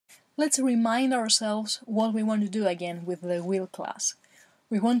let's remind ourselves what we want to do again with the wheel class.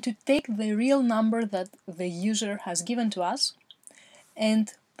 We want to take the real number that the user has given to us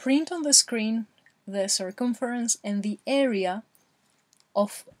and print on the screen the circumference and the area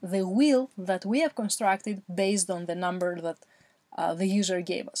of the wheel that we have constructed based on the number that the user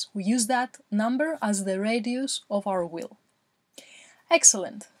gave us. We use that number as the radius of our wheel.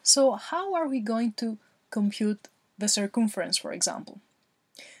 Excellent. So how are we going to compute the circumference, for example?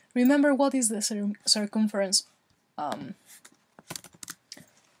 Remember, what is the circumference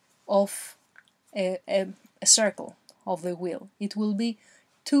of a circle of the wheel? It will be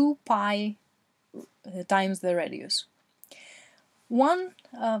 2 pi times the radius. One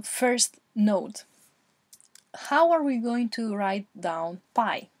first note: how are we going to write down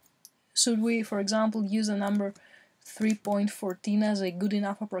pi? Should we, for example, use a number 3.14 as a good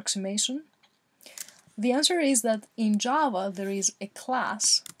enough approximation? The answer is that in Java there is a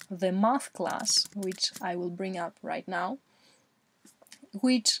class, the math class, which I will bring up right now,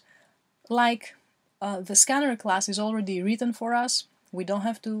 which, like the scanner class, is already written for us. We don't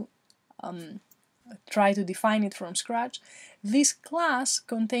have to try to define it from scratch. This class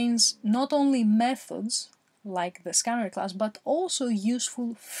contains not only methods, like the scanner class, but also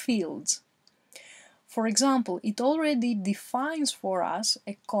useful fields. For example, it already defines for us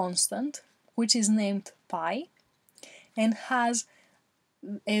a constant, which is named pi, and has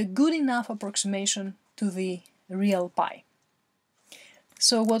a good enough approximation to the real pi.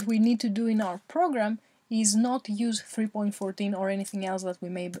 So what we need to do in our program is not use 3.14 or anything else that we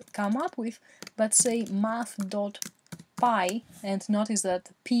may come up with, but say math.pi, and notice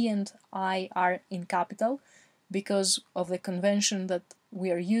that P and I are in capital because of the convention that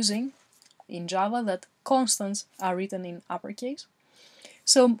we are using in Java, that constants are written in uppercase.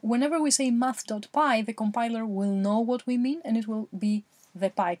 So whenever we say math.pi, the compiler will know what we mean, and it will be the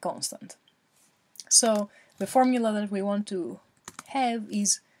pi constant. So the formula that we want to have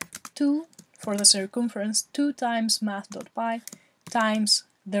is 2 for the circumference, 2 times math.pi times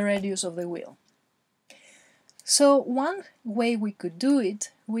the radius of the wheel. So one way we could do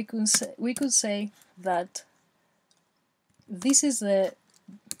it, we could say that this is the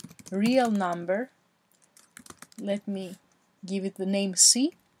real number. Let me give it the name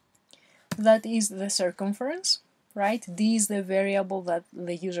C. That is the circumference, right? D is the variable that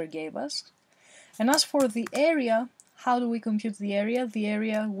the user gave us. And as for the area, how do we compute the area? The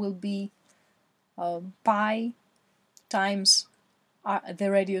area will be pi times the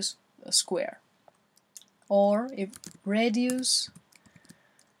radius square. Or if radius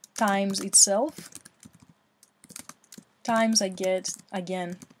times itself times I get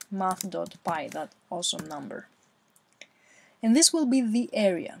again math.pi, that awesome number. And this will be the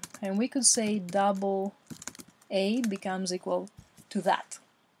area, and we could say double A becomes equal to that.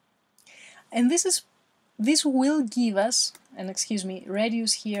 And this will give us, and excuse me,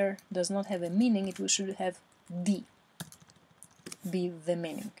 radius here does not have a meaning, it should have D be the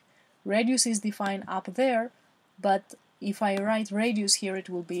meaning. Radius is defined up there, but if I write radius here, it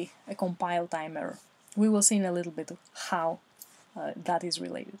will be a compile time error. We will see in a little bit how that is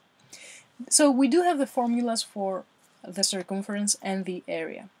related. So we do have the formulas for the circumference and the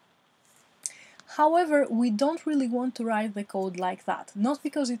area. However, we don't really want to write the code like that, not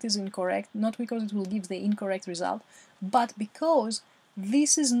because it is incorrect, not because it will give the incorrect result, but because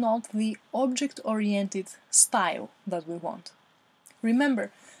this is not the object-oriented style that we want.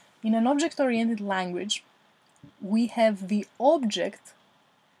 Remember, in an object-oriented language, we have the object,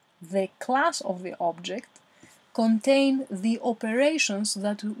 the class of the object, contain the operations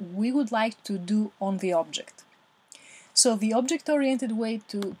that we would like to do on the object. So the object-oriented way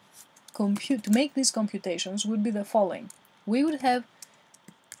to make these computations would be the following. We would have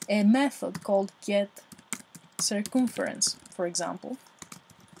a method called getCircumference, for example,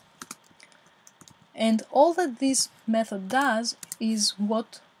 and all that this method does is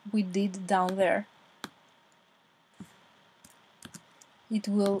what we did down there. It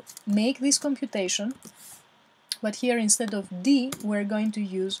will make this computation, but here instead of D we're going to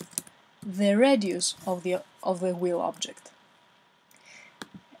use the radius of the wheel object.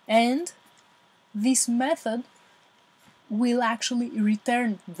 And this method will actually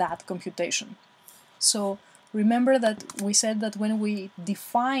return that computation. So remember that we said that when we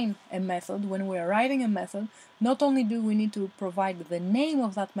define a method, when we are writing a method, not only do we need to provide the name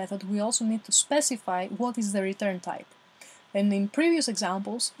of that method, we also need to specify what is the return type. And in previous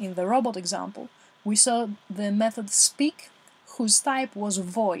examples, in the robot example, we saw the method speak, whose type was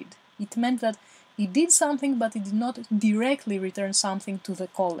void. It meant that it did something, but it did not directly return something to the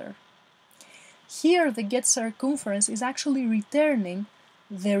caller. Here, the getCircumference is actually returning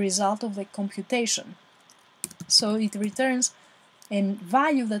the result of the computation. So it returns a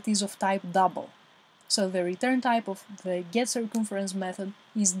value that is of type double. So the return type of the getCircumference method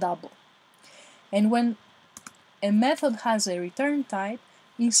is double. And when a method has a return type,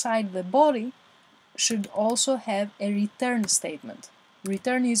 inside the body should also have a return statement.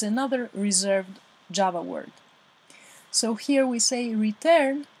 Return is another reserved Java word. So here we say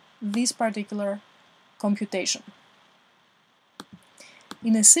return this particular computation.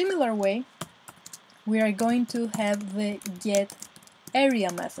 In a similar way, we are going to have the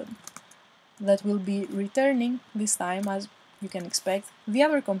getArea method that will be returning this time, as you can expect, the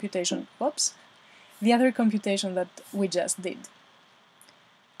other computation, that we just did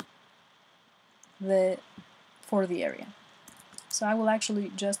for the area. So I will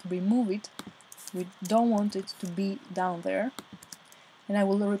actually just remove it. We don't want it to be down there. And I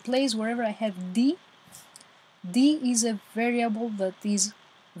will replace wherever I have D. D is a variable that is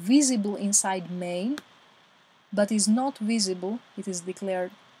visible inside main, but is not visible, it is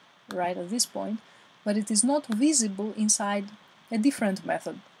declared right at this point, but it is not visible inside a different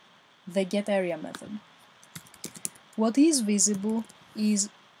method, the getArea method. What is visible is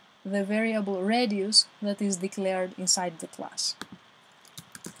the variable radius that is declared inside the class.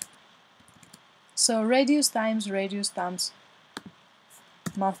 So radius times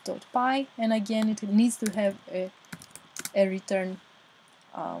math.py, and again it needs to have a return,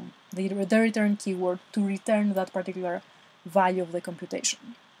 the return keyword to return that particular value of the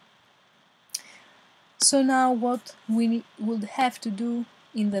computation. So now what we would have to do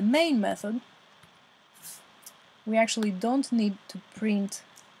in the main method, we actually don't need to print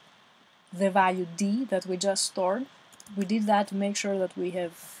the value D that we just stored. We did that to make sure that we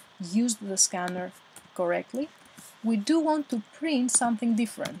have used the scanner correctly. We do want to print something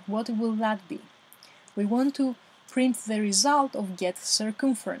different. What will that be? We want to print the result of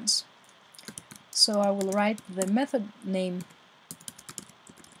getCircumference. So I will write the method name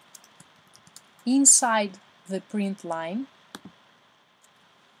inside the print line,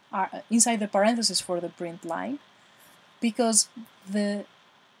 inside the parentheses for the print line, because the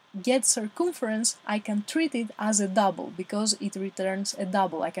getCircumference, I can treat it as a double because it returns a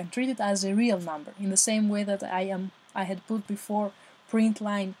double. I can treat it as a real number in the same way that I had put before print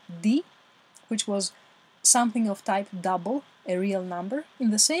line D, which was something of type double, a real number.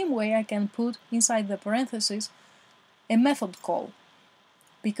 In the same way I can put inside the parentheses a method call,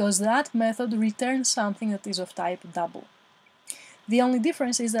 because that method returns something that is of type double. The only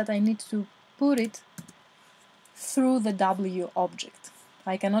difference is that I need to put it through the W object.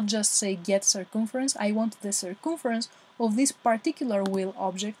 I cannot just say getCircumference, I want the circumference of this particular wheel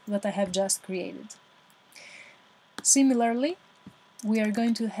object that I have just created. Similarly, we are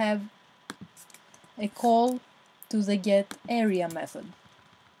going to have a call to the getArea method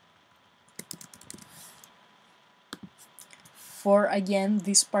for, again,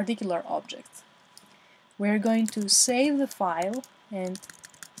 this particular object. We are going to save the file and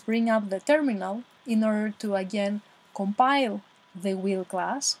bring up the terminal in order to, again, compile the wheel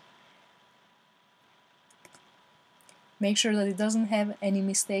class. Make sure that it doesn't have any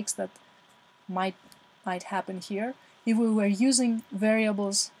mistakes that might happen here. If we were using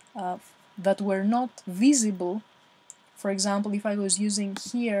variables that were not visible, for example, if I was using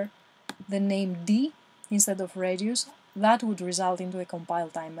here the name D instead of radius, that would result into a compile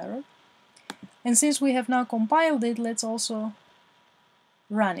time error. And since we have now compiled it, let's also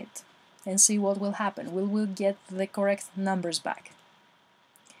run it and see what will happen. We will get the correct numbers back.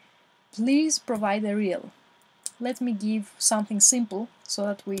 Please provide a real. Let me give something simple so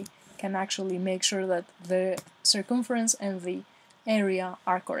that we can actually make sure that the circumference and the area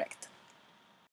are correct.